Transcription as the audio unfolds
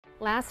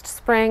Last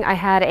spring, I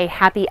had a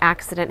happy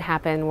accident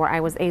happen where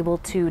I was able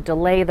to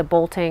delay the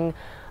bolting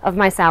of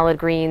my salad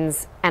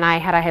greens, and I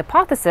had a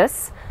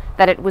hypothesis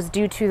that it was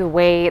due to the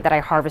way that I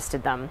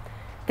harvested them.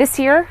 This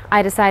year,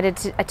 I decided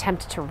to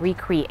attempt to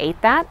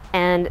recreate that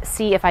and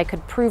see if I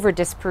could prove or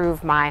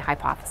disprove my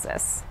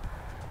hypothesis.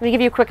 Let me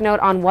give you a quick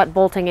note on what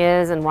bolting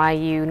is and why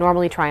you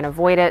normally try and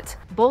avoid it.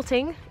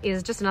 Bolting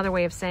is just another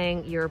way of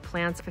saying your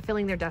plants are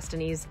fulfilling their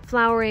destinies,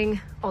 flowering,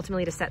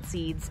 ultimately to set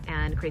seeds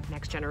and create the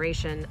next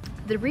generation.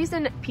 The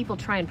reason people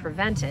try and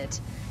prevent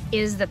it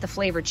is that the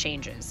flavor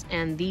changes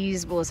and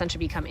these will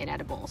essentially become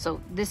inedible.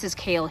 So this is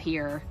kale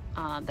here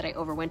that I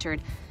overwintered.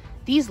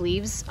 These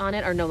leaves on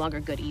it are no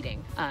longer good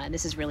eating.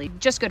 This is really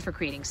just good for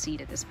creating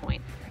seed at this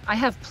point. I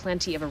have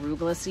plenty of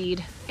arugula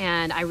seed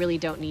and I really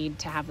don't need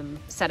to have them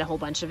set a whole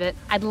bunch of it.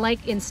 I'd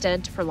like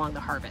instead to prolong the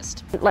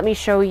harvest. Let me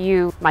show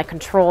you my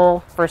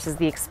control versus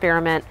the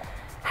experiment,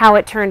 how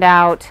it turned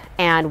out,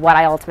 and what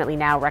I ultimately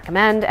now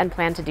recommend and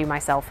plan to do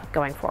myself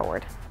going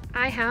forward.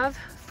 I have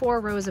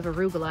 4 rows of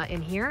arugula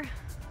in here,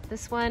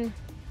 this one,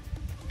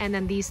 and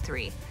then these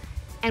 3.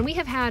 And we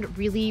have had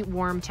really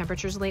warm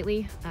temperatures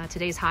lately.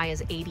 Today's high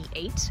is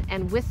 88.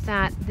 And with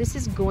that, this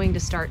is going to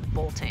start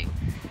bolting.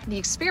 The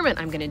experiment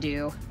I'm gonna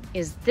do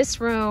is this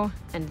row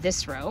and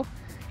this row.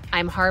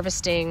 I'm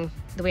harvesting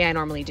the way I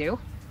normally do,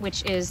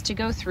 which is to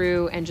go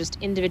through and just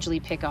individually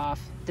pick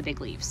off the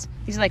big leaves.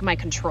 These are like my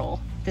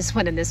control, this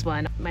one and this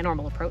one, my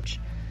normal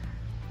approach.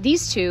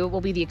 These 2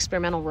 will be the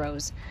experimental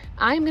rows.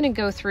 I'm gonna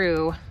go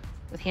through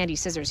with handy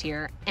scissors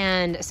here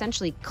and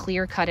essentially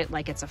clear cut it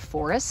like it's a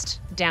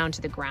forest down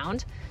to the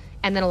ground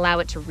and then allow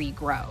it to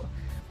regrow.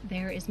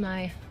 There is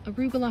my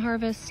arugula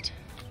harvest.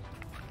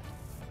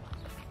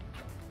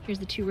 Here's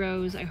the 2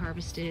 rows I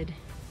harvested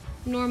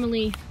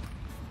normally.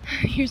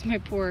 Here's my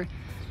poor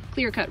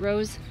clear cut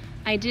rows.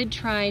 I did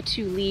try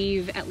to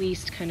leave at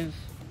least kind of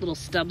little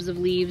stubs of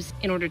leaves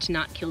in order to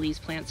not kill these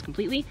plants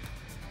completely,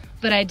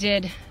 but I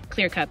did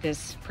clear cut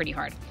this pretty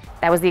hard.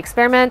 That was the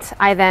experiment.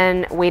 I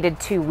then waited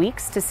 2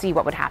 weeks to see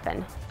what would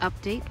happen.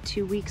 Update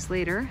 2 weeks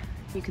later.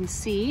 You can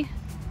see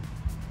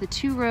the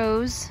 2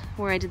 rows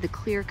where I did the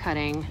clear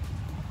cutting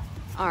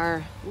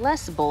are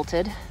less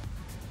bolted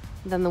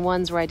than the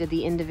ones where I did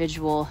the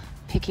individual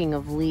picking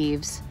of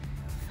leaves.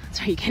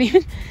 Sorry, you can't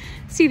even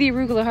see the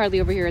arugula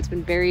hardly over here. It's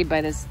been buried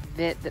by this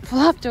bit that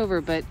flopped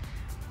over, but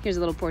here's a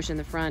little portion in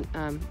the front.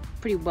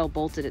 Pretty well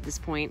bolted at this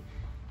point.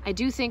 I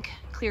do think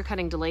clear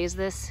cutting delays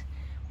this.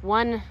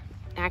 One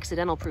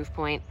accidental proof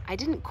point, I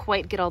didn't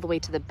quite get all the way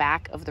to the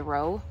back of the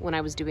row when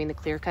I was doing the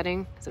clear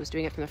cutting because I was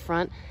doing it from the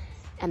front,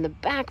 and the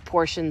back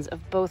portions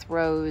of both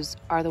rows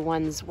are the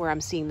ones where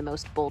I'm seeing the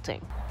most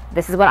bolting.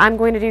 This is what I'm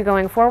going to do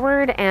going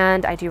forward,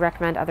 and I do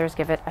recommend others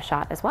give it a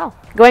shot as well.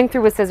 Going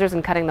through with scissors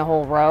and cutting the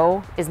whole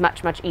row is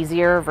much, much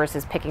easier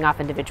versus picking off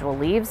individual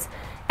leaves.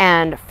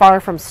 And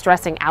far from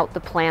stressing out the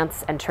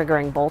plants and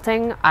triggering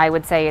bolting, I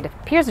would say it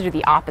appears to do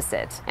the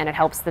opposite, and it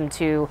helps them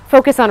to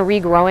focus on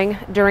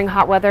regrowing during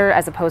hot weather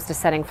as opposed to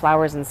setting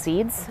flowers and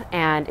seeds,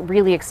 and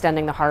really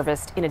extending the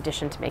harvest in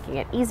addition to making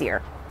it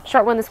easier.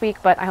 Short one this week,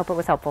 but I hope it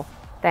was helpful.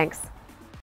 Thanks.